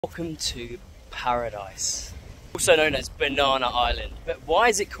Welcome to paradise, also known as Banana Island. But why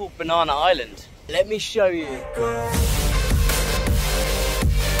is it called Banana Island? Let me show you.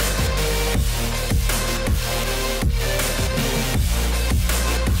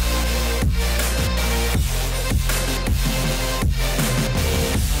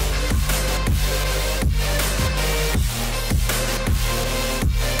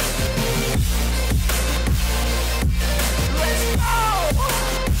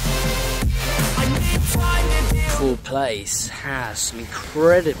 Place has some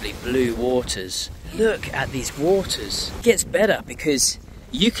incredibly blue waters. Look at these waters. It gets better because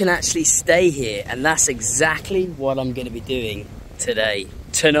you can actually stay here, and that's exactly what I'm going to be doing tonight.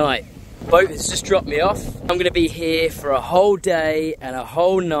 Boat has just dropped me off. I'm going to be here for a whole day and a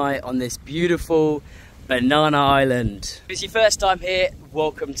whole night on this beautiful Banana Island. If it's your first time here,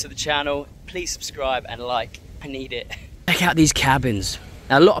 welcome to the channel. Please subscribe and like. I need it. Check out these cabins.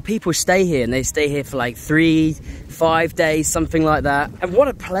 Now, a lot of people stay here, and they stay here for like 3-5 days, something like that. And what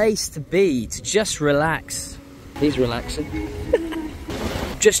a place to be, to just relax. He's relaxing.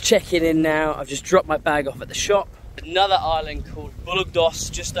 Just checking in now. I've just dropped my bag off at the shop. Another island called Bulog,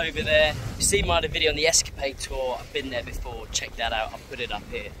 just over there. You see my other video on the Escapade tour. I've been there before. Check that out. I'll put it up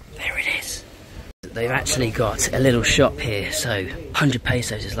here. There it is. They've actually got a little shop here. So 100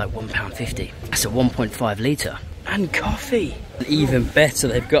 pesos is like £1.50. That's a 1.5 litre. And coffee. And even better,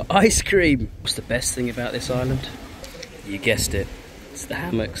 they've got ice cream. What's the best thing about this island? You guessed it. It's the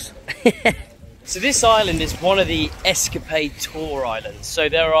hammocks. So this island is one of the Escapade tour islands. So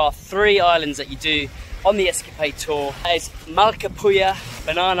there are 3 islands that you do on the Escapade tour. There's Malcapuya,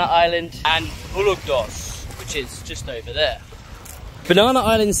 Banana Island, and Bulog, which is just over there. Banana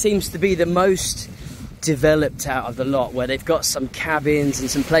Island seems to be the most developed out of the lot, where they've got some cabins and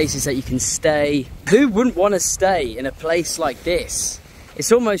some places that you can stay. Who wouldn't want to stay in a place like this?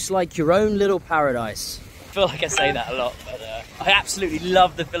 It's almost like your own little paradise. I feel like I say that a lot, but I absolutely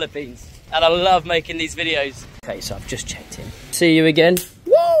love the Philippines and I love making these videos. Okay, so I've just checked in. See you again.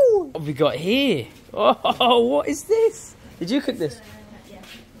 Woo! What have we got here? Oh, what is this? Did you cook this? Yeah.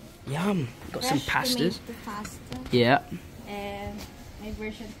 Yum. Got some pastas. Pasta. Yeah. My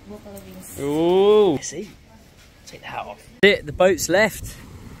version of buffalo wings. Ooh. See? Take the hat off. The boat's left.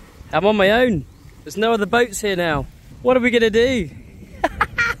 I'm on my own. There's no other boats here now. What are we going to do?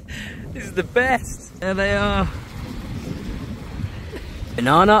 This is the best. There they are.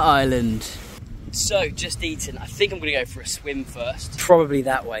 Banana Island. So, just eaten. I think I'm going to go for a swim first. Probably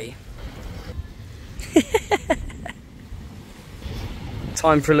that way.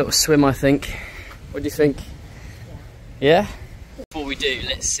 Time for a little swim, I think. What do you think? Yeah? Before we do,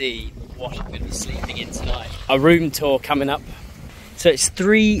 let's see what I'm going to be sleeping in tonight. A room tour coming up. So it's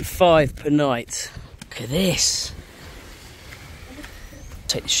 $3.5 per night. Look at this.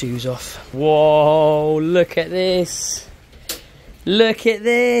 Take the shoes off. Whoa, look at this. Look at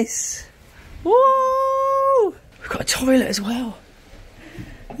this. Whoa! We've got a toilet as well.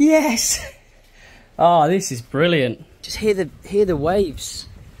 Yes. Oh, this is brilliant. Just hear the waves.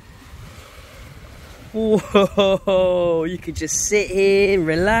 Whoa, you could just sit here and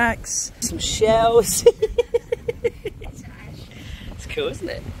relax. Some shells. It's cool, isn't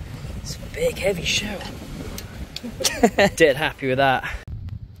it? It's a big, heavy shell. Dead happy with that.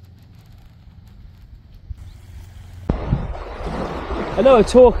 I know I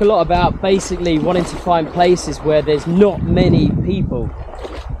talk a lot about basically wanting to find places where there's not many people.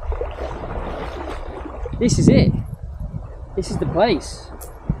 This is it. This is the place.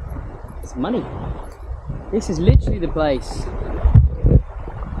 It's money. This is literally the place.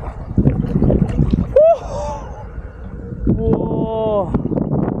 Whoa!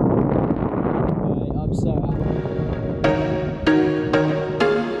 Right, I'm so happy.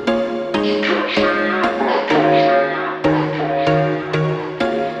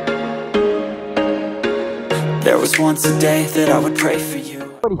 There was once a day that I would pray for you. I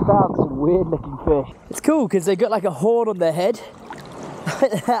already found some weird looking fish. It's cool because they got like a horn on their head.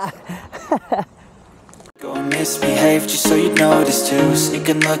 Like that. Go and misbehave just so you'd notice too.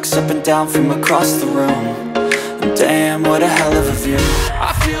 Sneaking looks up and down from across the room. And damn, what a hell of a view.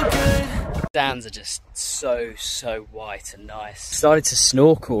 I feel good. Sands are just so white and nice. Started to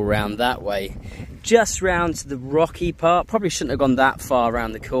snorkel around that way. Just round to the rocky part. Probably shouldn't have gone that far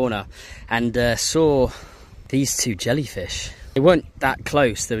around the corner. And saw these 2 jellyfish. They weren't that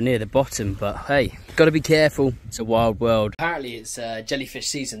close, they were near the bottom, but hey, gotta be careful. It's a wild world. Apparently it's jellyfish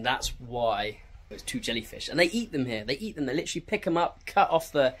season, that's why there's 2 jellyfish. And they eat them here, they eat them, they literally pick them up, cut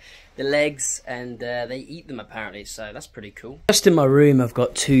off the legs, and they eat them apparently, so that's pretty cool. Just in my room I've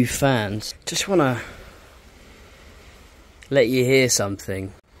got 2 fans. Just wanna let you hear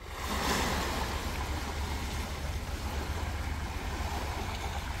something.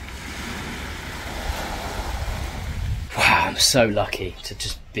 so lucky to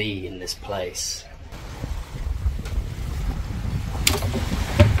just be in this place.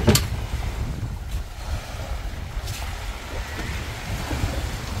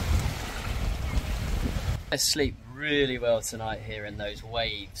 I sleep really well tonight here in those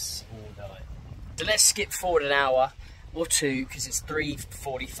waves all night. So let's skip forward an hour or two because it's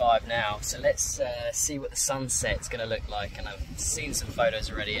 3:45 now. So let's see what the sunset's going to look like. And I've seen some photos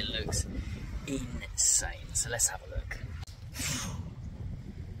already. It looks insane. So let's have a look.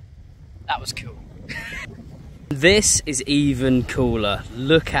 That was cool. This is even cooler.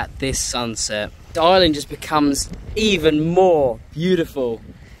 Look at this sunset. The island just becomes even more beautiful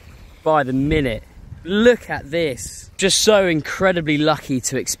by the minute. Look at this. Just so incredibly lucky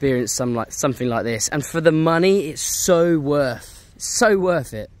to experience something like this. And for the money, it's so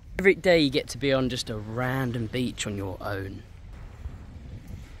worth it. Every day you get to be on just a random beach on your own.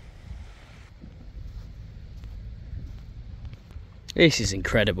 This is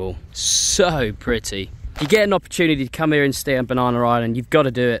incredible. So pretty. If you get an opportunity to come here and stay on Banana Island, you've got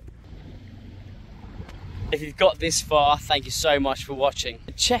to do it. If you've got this far, thank you so much for watching.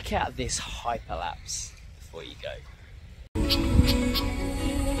 Check out this hyperlapse before you go.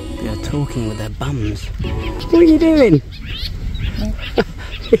 They're talking with their bums. What are you doing?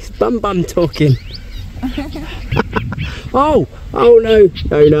 It's bum talking. Oh no.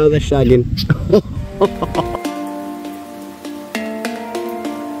 Oh no, they're shagging.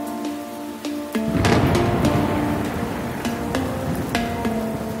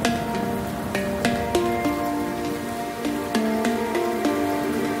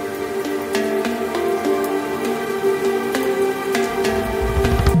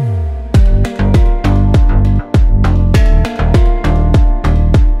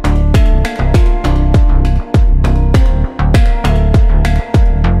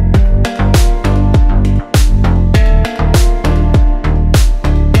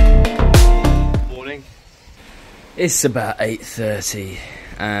 It's about 8:30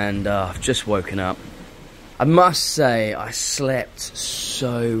 and I've just woken up. I must say I slept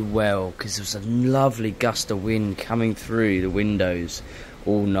so well because there was a lovely gust of wind coming through the windows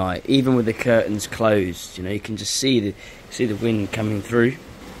all night. Even with the curtains closed, you know, you can just see the wind coming through.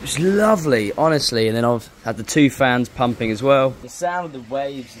 It was lovely, honestly, and then I've had the 2 fans pumping as well. The sound of the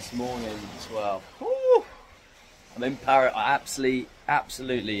waves this morning as well. Woo! I'm in paradise. I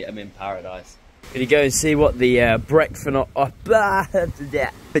absolutely am in paradise. Gonna go and see what the breakfast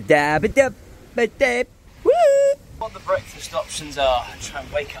what the breakfast options are. Try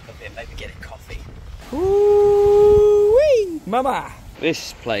and wake up a bit, maybe get a coffee. Ooh-wee, mama!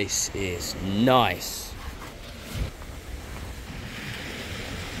 This place is nice.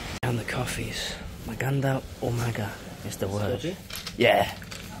 And the coffees. Maganda or maga is the word. Yeah.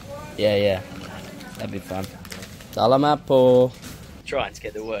 That'd be fun. Salamat po. Trying to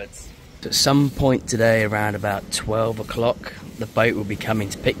get the words. At some point today, around about 12 o'clock, the boat will be coming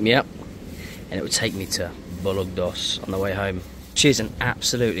to pick me up and it will take me to Bulog on the way home. Which is an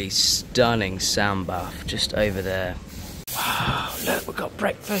absolutely stunning sand bath just over there. Wow, look, we've got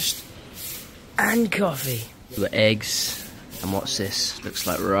breakfast and coffee. We've got eggs, and what's this? Looks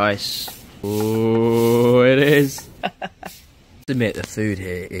like rice. Oh, it is. I admit the food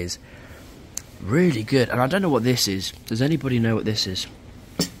here is really good, and I don't know what this is. Does anybody know what this is?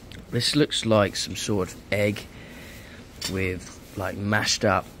 This looks like some sort of egg with like mashed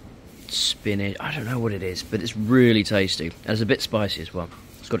up spinach. I don't know what it is, but it's really tasty. And it's a bit spicy as well.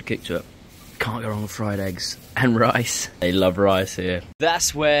 It's got a kick to it. Can't go wrong with fried eggs and rice. They love rice here.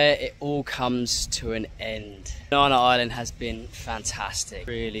 That's where it all comes to an end. Banana Island has been fantastic.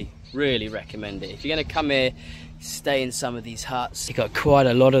 Really recommend it. If you're gonna come here, stay in some of these huts. You've got quite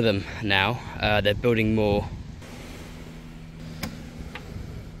a lot of them now. They're building more.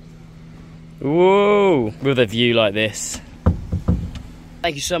 Whoa! With a view like this.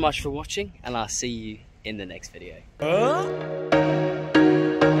 Thank you so much for watching, and I'll see you in the next video.